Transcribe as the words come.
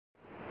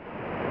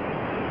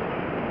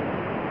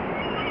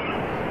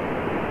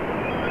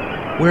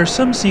Where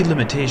some see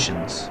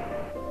limitations,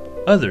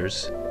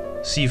 others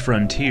see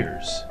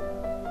frontiers.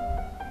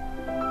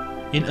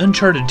 In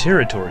uncharted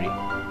territory,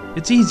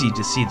 it's easy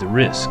to see the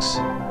risks.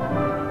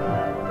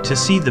 To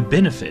see the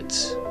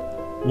benefits,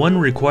 one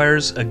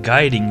requires a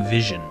guiding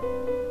vision.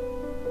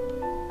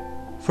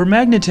 For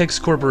Magnetecs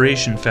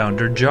Corporation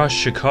founder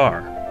Josh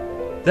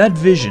Shachar, that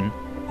vision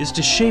is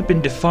to shape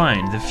and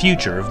define the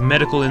future of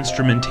medical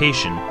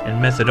instrumentation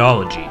and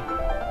methodology.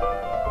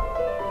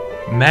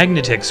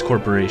 Magnetecs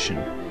Corporation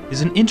is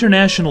an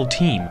international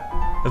team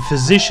of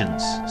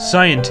physicians,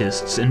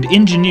 scientists, and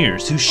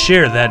engineers who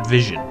share that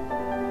vision.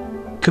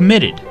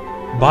 Committed,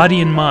 body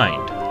and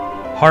mind,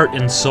 heart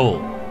and soul,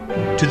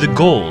 to the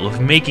goal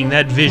of making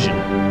that vision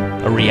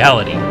a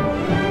reality.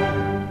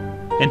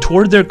 And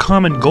toward their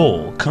common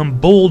goal come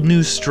bold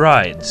new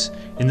strides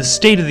in the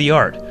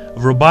state-of-the-art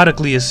of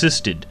robotically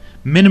assisted,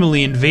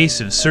 minimally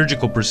invasive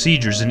surgical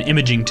procedures and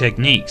imaging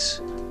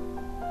techniques.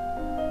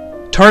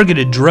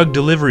 Targeted drug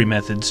delivery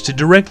methods to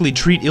directly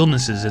treat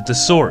illnesses at the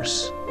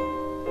source.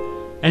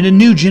 And a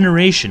new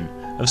generation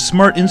of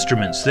smart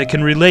instruments that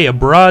can relay a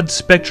broad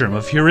spectrum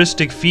of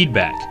heuristic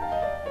feedback,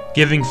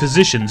 giving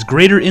physicians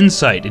greater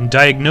insight in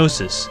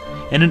diagnosis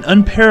and an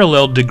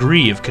unparalleled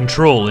degree of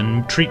control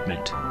in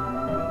treatment.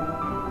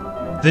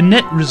 The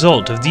net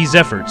result of these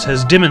efforts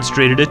has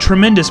demonstrated a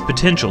tremendous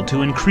potential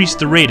to increase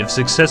the rate of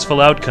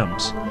successful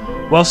outcomes,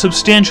 while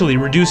substantially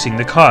reducing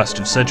the cost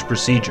of such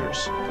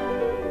procedures.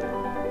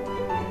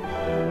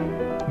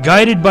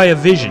 Guided by a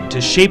vision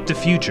to shape the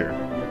future,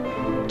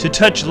 to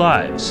touch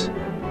lives,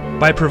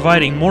 by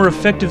providing more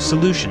effective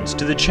solutions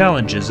to the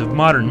challenges of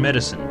modern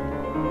medicine.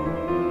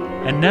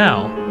 And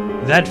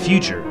now, that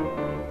future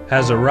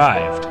has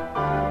arrived.